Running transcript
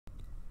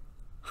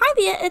Hi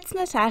there, it's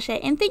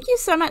Natasha and thank you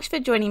so much for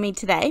joining me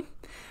today.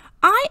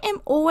 I am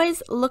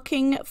always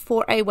looking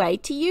for a way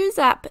to use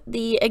up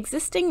the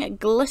existing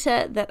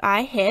glitter that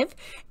I have,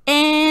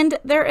 and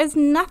there is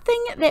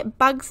nothing that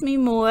bugs me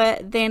more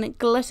than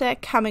glitter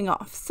coming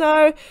off.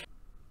 So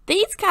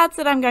these cards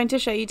that I'm going to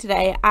show you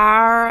today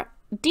are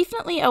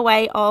definitely a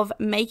way of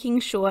making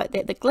sure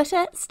that the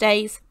glitter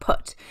stays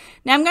put.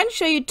 Now I'm going to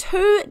show you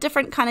two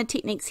different kind of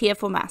techniques here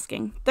for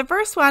masking. The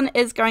first one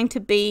is going to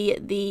be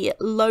the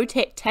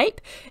low-tack tape.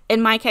 In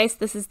my case,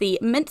 this is the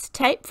mint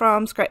tape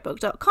from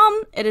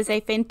scrapbook.com. It is a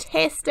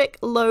fantastic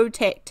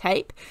low-tack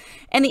tape.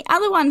 And the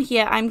other one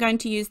here, I'm going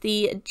to use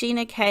the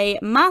Gina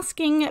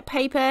masking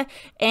paper,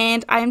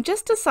 and I'm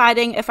just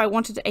deciding if I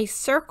wanted a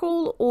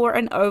circle or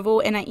an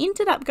oval, and I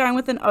ended up going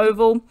with an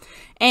oval,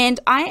 and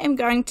I am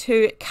going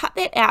to cut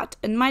that out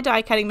in my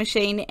die cutting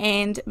machine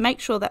and make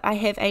sure that I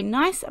have a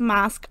nice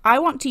mask. I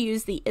want to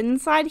use the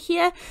inside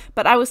here,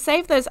 but I will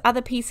save those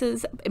other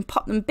pieces and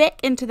pop them back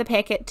into the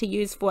packet to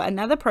use for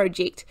another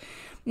project.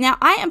 Now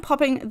I am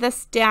popping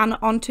this down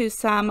onto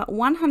some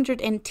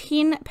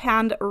 110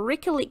 pound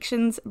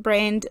Recollections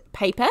brand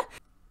paper,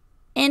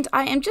 and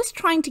I am just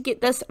trying to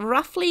get this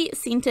roughly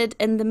centered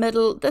in the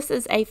middle. This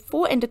is a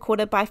 4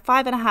 1/4 by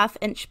 5.5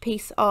 inch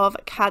piece of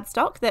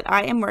cardstock that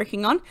I am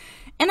working on.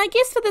 And I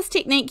guess for this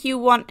technique you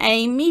want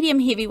a medium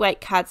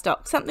heavyweight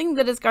cardstock, something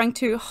that is going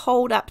to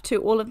hold up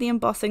to all of the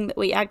embossing that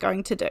we are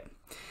going to do.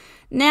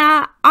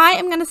 Now I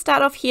am going to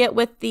start off here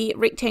with the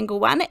rectangle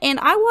one, and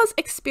I was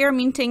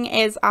experimenting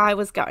as I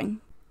was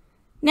going.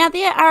 Now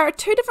there are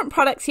two different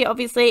products here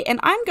obviously, and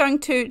I'm going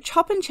to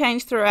chop and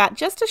change throughout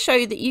just to show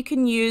you that you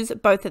can use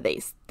both of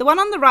these. The one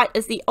on the right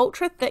is the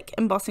ultra thick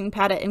embossing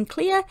powder in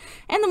clear,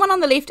 and the one on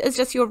the left is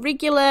just your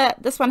regular,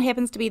 this one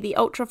happens to be the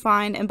ultra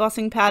fine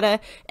embossing powder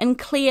in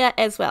clear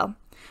as well.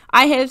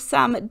 I have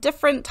some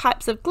different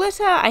types of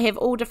glitter. I have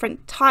all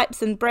different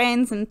types and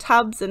brands and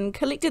tubs and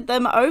collected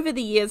them over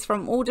the years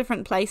from all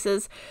different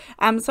places.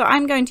 So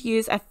I'm going to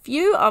use a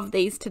few of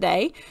these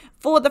today.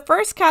 For the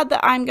first card that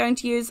I'm going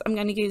to use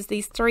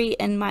these three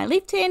in my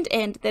left hand,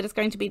 and that is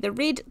going to be the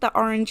red, the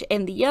orange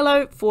and the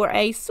yellow for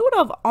a sort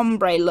of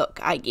ombre look,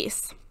 I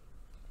guess.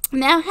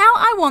 Now how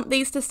I want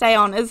these to stay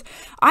on is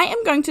I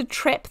am going to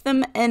trap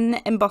them in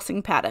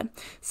embossing powder.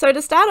 So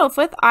to start off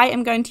with, I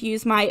am going to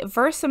use my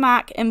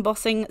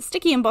VersaMark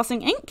sticky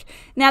embossing ink.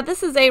 Now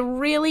this is a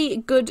really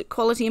good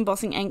quality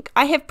embossing ink.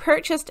 I have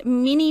purchased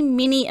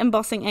many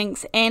embossing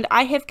inks, and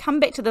I have come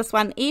back to this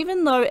one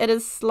even though it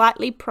is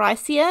slightly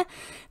pricier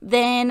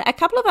than a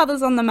couple of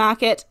others on the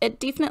market. It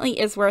definitely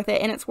is worth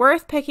it, and it's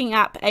worth picking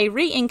up a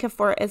re-inker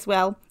for it as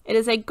well. It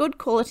is a good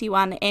quality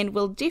one and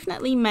will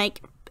definitely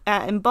make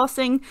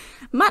embossing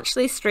much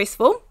less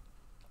stressful.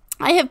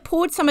 I have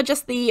poured some of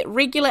just the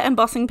regular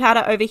embossing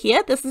powder over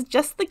here. This is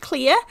just the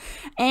clear,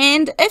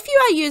 and if you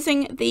are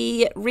using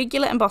the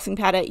regular embossing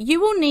powder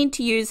you will need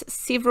to use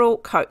several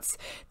coats.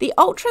 The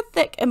ultra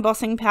thick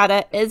embossing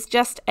powder is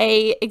just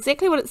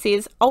exactly what it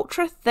says,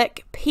 ultra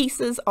thick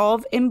pieces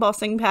of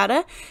embossing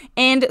powder,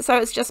 and so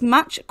it's just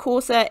much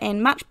coarser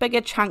and much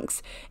bigger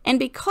chunks, and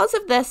because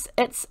of this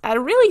it's a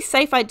really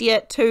safe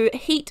idea to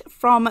heat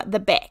from the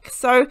back.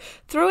 So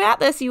throughout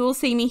this you will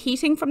see me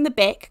heating from the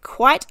back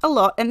quite a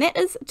lot, and that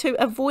is to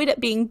avoid it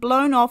being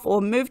blown off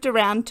or moved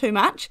around too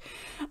much.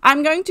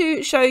 I'm going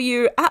to show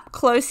you up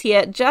close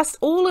here just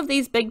all of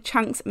these big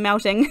chunks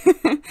melting.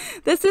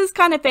 This is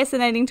kind of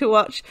fascinating to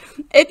watch.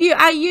 If you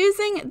are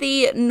using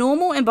the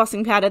normal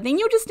embossing powder then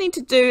you'll just need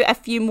to do a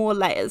few more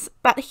layers,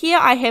 but here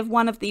I have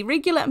one of the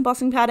regular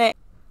embossing powder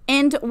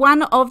and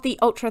one of the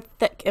ultra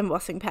thick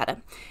embossing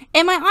powder.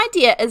 And my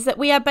idea is that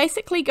we are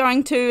basically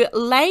going to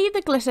lay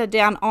the glitter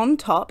down on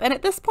top, and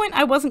at this point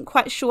I wasn't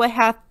quite sure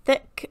how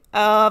thick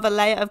of a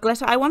layer of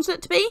glitter I wanted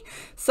it to be,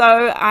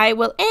 so I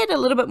will add a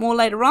little bit more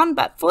later on,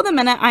 but for the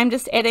minute I'm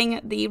just adding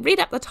the red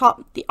up the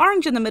top, the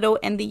orange in the middle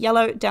and the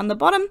yellow down the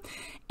bottom.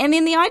 And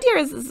then the idea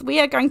is we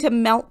are going to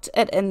melt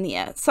it in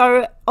there.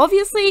 So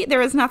obviously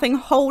there is nothing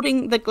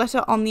holding the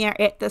glitter on there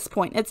at this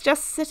point. It's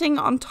just sitting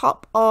on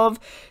top of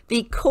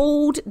the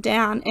cooled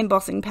down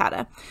embossing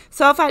powder.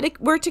 So if I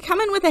were to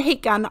come in with a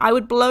heat gun, I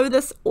would blow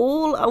this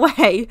all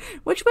away,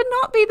 which would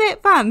not be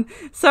that fun.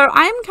 So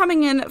I'm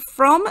coming in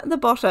from the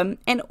bottom,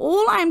 and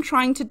all I'm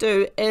trying to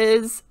do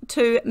is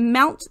to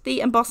melt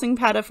the embossing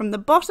powder from the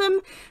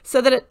bottom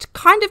so that it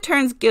kind of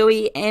turns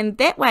gooey, and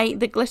that way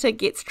the glitter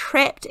gets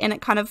trapped and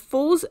it kind of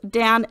falls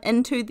down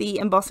into the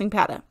embossing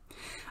powder.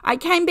 I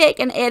came back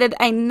and added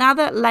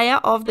another layer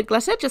of the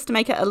glitter just to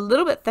make it a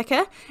little bit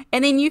thicker,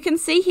 and then you can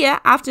see here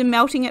after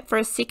melting it for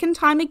a second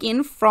time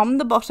again from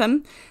the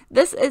bottom,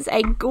 this is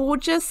a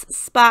gorgeous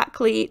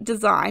sparkly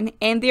design,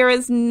 and there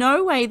is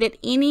no way that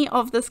any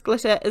of this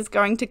glitter is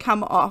going to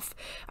come off.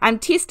 I'm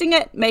testing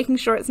it, making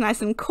sure it's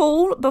nice and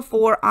cool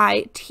before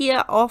I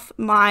tear off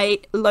my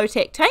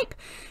low-tack tape,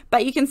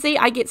 but you can see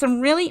I get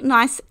some really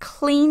nice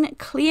clean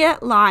clear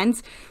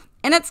lines.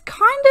 And it's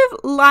kind of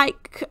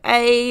like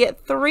a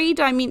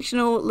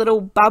three-dimensional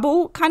little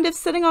bubble kind of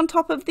sitting on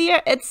top of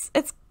there. It's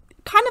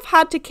kind of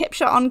hard to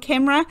capture on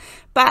camera,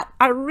 but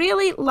I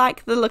really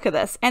like the look of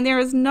this, and there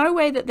is no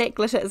way that that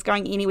glitter is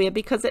going anywhere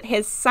because it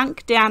has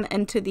sunk down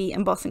into the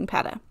embossing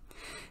powder.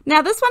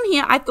 Now this one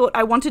here, I thought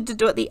I wanted to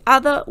do it the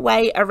other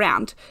way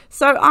around.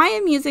 So I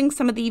am using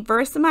some of the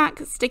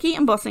VersaMark sticky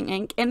embossing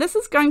ink, and this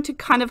is going to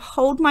kind of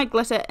hold my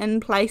glitter in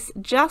place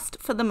just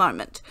for the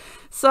moment.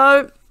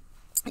 So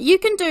you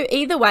can do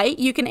either way.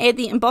 You can add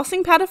the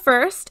embossing powder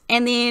first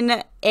and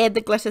then add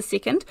the glitter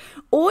second,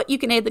 or you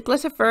can add the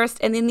glitter first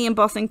and then the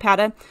embossing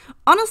powder.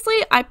 Honestly,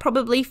 I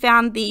probably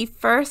found the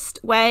first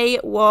way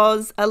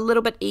was a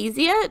little bit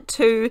easier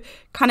to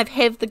kind of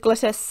have the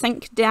glitter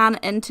sink down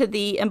into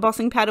the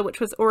embossing powder, which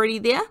was already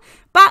there,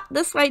 but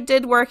this way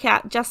did work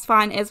out just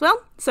fine as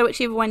well. So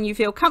whichever one you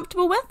feel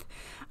comfortable with.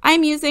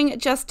 I'm using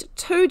just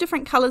 2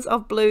 different colors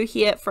of blue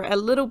here for a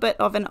little bit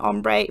of an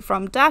ombre,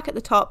 from dark at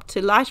the top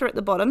to lighter at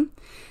the bottom.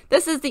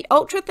 This is the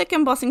ultra thick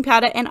embossing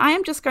powder, and I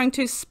am just going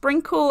to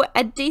sprinkle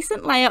a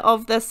decent layer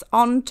of this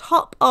on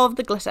top of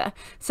the glitter.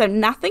 So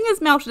nothing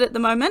is melted at the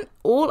moment.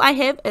 All I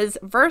have is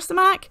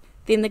VersaMark,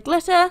 then the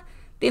glitter,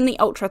 then the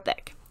ultra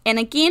thick. And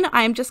again,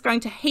 I am just going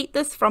to heat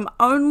this from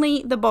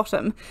only the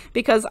bottom,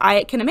 because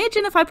I can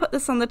imagine if I put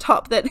this on the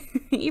top that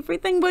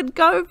everything would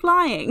go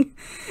flying.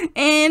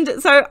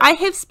 And so I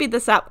have sped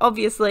this up,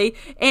 obviously,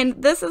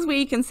 and this is where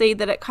you can see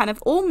that it kind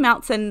of all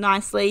melts in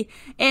nicely.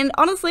 And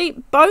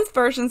honestly, both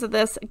versions of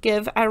this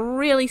give a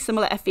really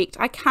similar effect.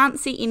 I can't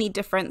see any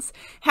difference.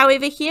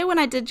 However, here when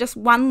I did just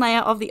one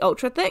layer of the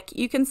ultra thick,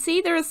 you can see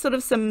there is sort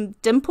of some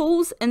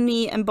dimples in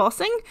the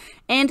embossing,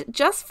 and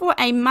just for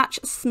a much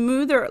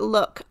smoother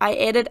look, I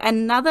added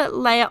another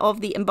layer of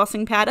the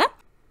embossing powder.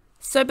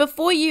 So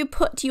before you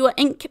put your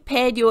ink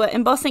pad, your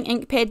embossing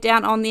ink pad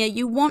down on there,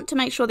 you want to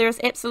make sure there is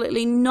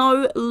absolutely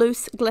no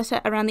loose glitter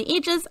around the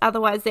edges,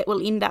 otherwise that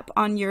will end up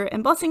on your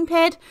embossing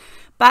pad.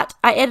 But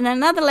I added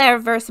another layer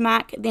of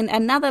VersaMark, then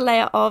another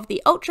layer of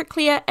the Ultra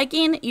Clear.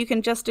 Again, you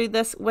can just do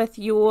this with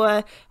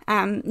your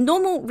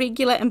normal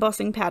regular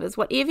embossing powders.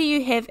 Whatever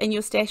you have in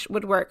your stash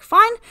would work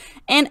fine.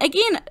 And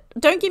again,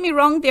 don't get me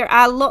wrong, there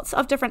are lots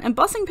of different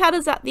embossing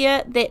powders out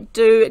there that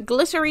do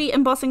glittery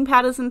embossing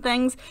powders and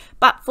things.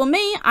 But for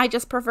me, I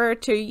just prefer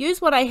to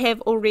use what I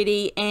have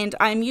already, and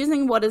I'm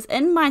using what is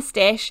in my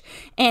stash.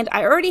 And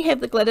I already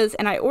have the glitters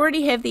and I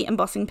already have the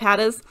embossing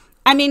powders.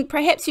 I mean,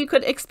 perhaps you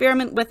could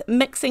experiment with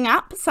mixing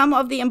up some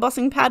of the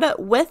embossing powder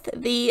with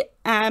the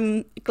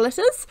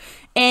glitters,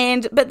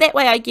 but that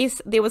way I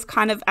guess there was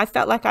kind of, I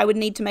felt like I would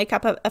need to make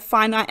up a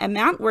finite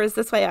amount, whereas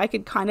this way I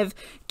could kind of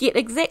get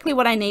exactly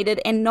what I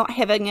needed and not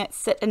having it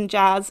sit in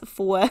jars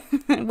for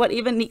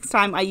whatever next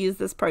time I use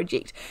this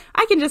project.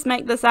 I can just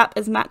make this up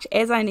as much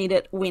as I need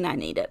it when I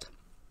need it.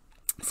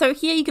 So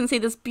here you can see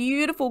this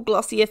beautiful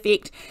glossy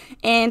effect,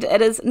 and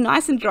it is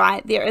nice and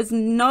dry. There is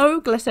no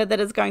glitter that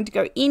is going to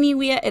go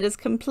anywhere. It is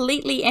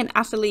completely and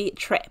utterly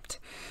trapped.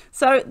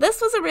 So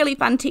this was a really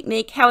fun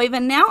technique. However,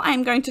 now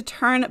I'm going to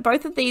turn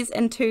both of these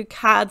into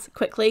cards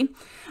quickly.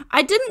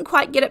 I didn't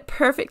quite get it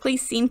perfectly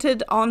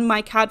centered on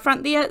my card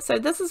front there, so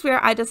this is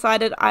where I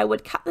decided I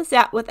would cut this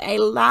out with a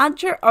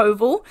larger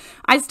oval.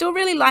 I still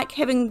really like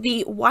having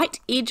the white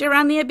edge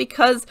around there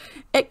because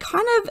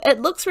it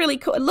looks really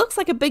cool. It looks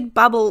like a big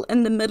bubble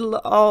in the middle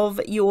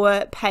of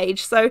your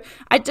page, so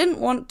I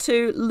didn't want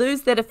to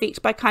lose that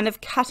effect by kind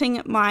of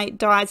cutting my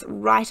dies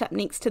right up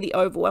next to the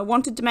oval. I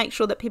wanted to make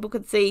sure that people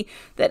could see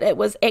that it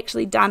was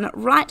actually done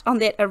right on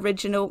that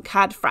original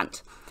card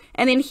front.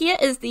 And then here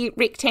is the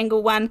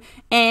rectangle one,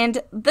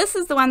 and this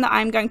is the one that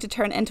I'm going to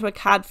turn into a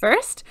card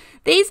first.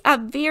 These are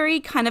very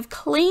kind of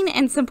clean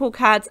and simple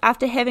cards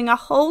after having a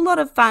whole lot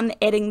of fun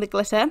adding the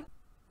glitter.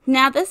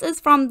 Now this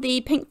is from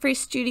the Pinkfresh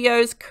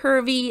Studios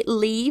Curvy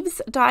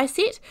Leaves die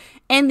set,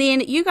 and then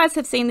you guys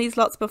have seen these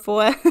lots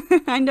before.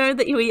 I know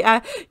that we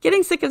are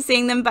getting sick of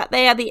seeing them, but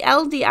they are the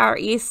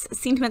LDRS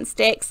sentiment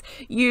stacks.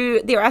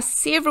 There are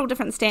several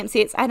different stamp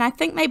sets, and I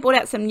think they brought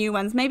out some new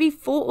ones, maybe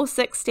 4 or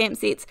 6 stamp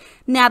sets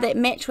now that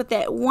match with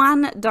that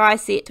one die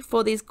set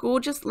for these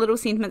gorgeous little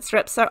sentiment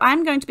strips. So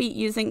I'm going to be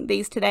using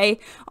these today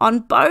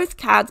on both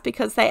cards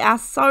because they are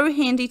so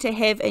handy to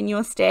have in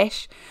your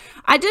stash.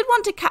 I did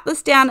want to cut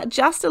this down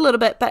just a little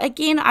bit, but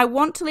again, I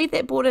want to leave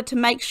that border to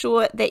make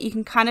sure that you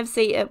can kind of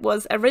see it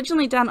was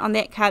originally done on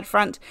that card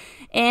front,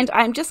 and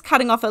I'm just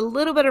cutting off a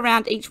little bit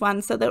around each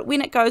one so that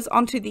when it goes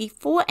onto the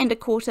 4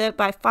 1/4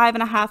 by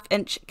 5.5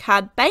 inch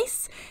card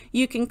base,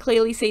 you can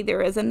clearly see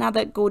there is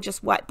another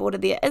gorgeous white border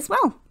there as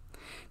well.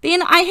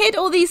 Then I had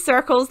all these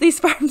circles, these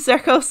foam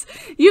circles.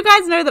 You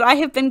guys know that I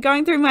have been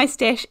going through my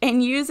stash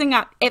and using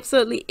up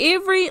absolutely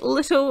every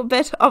little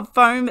bit of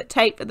foam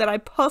tape that I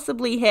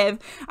possibly have.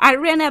 I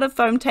ran out of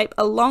foam tape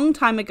a long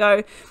time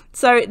ago,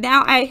 so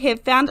now I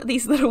have found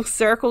these little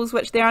circles,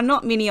 which there are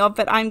not many of,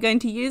 but I'm going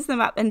to use them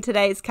up in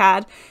today's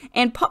card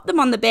and pop them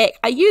on the back.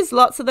 I use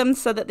lots of them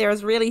so that there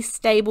is really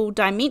stable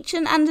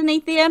dimension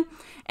underneath there.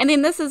 And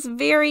then this is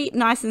very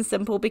nice and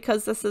simple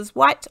because this is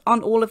white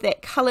on all of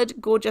that coloured,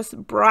 gorgeous,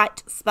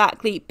 bright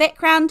sparkly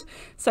background.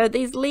 So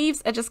these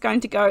leaves are just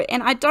going to go,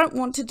 and I don't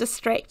want to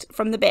distract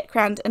from the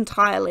background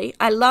entirely.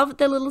 I love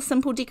the little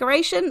simple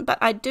decoration, but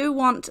I do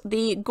want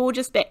the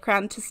gorgeous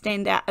background to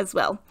stand out as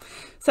well.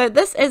 So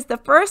this is the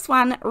first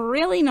one,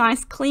 really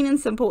nice, clean and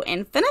simple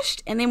and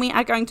finished, and then we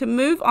are going to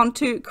move on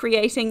to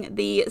creating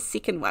the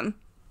second one.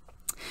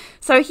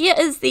 So here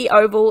is the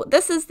oval.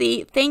 This is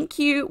the thank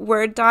you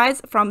word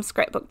dies from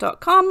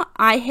scrapbook.com.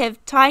 I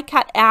have die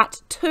cut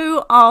out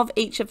 2 of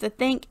each of the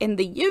thank and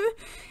the you,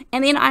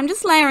 and then I'm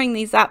just layering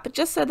these up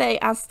just so they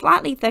are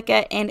slightly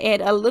thicker and add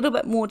a little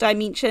bit more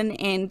dimension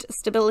and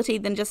stability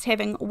than just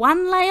having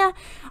one layer.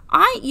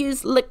 I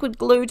use liquid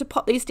glue to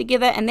pop these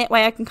together, and that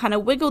way I can kind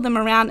of wiggle them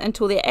around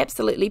until they're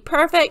absolutely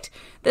perfect.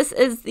 This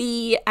is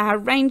the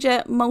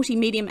Ranger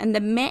Multi-Medium and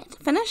the matte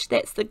finish.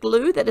 That's the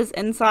glue that is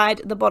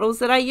inside the bottles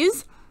that I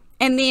use.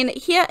 And then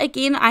here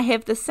again I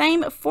have the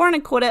same 4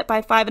 1/4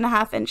 by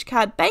 5.5 inch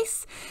card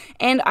base,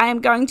 and I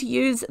am going to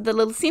use the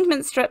little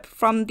sentiment strip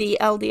from the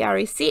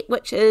LDRS set,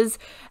 which is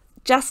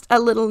just a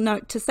little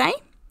note to say.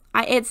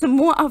 I add some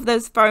more of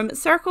those foam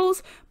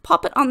circles,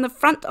 pop it on the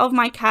front of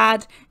my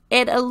card,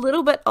 add a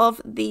little bit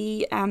of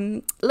the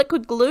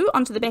liquid glue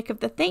onto the back of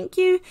the thank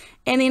you,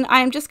 and then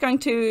I am just going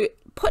to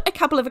put a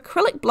couple of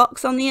acrylic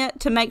blocks on there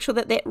to make sure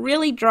that that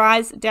really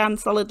dries down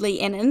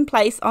solidly and in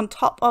place on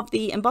top of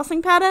the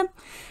embossing powder.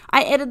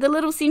 I added the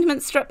little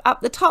sentiment strip up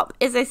the top.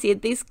 As I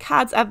said, these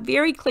cards are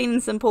very clean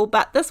and simple,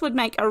 but this would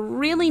make a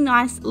really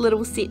nice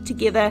little set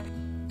together.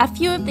 A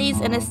few of these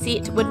in a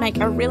set would make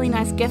a really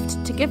nice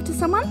gift to give to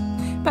someone.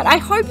 But I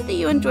hope that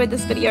you enjoyed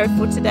this video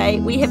for today.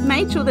 We have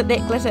made sure that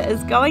that glitter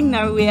is going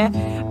nowhere.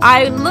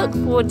 I look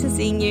forward to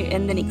seeing you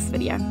in the next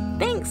video.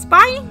 Thanks,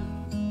 bye!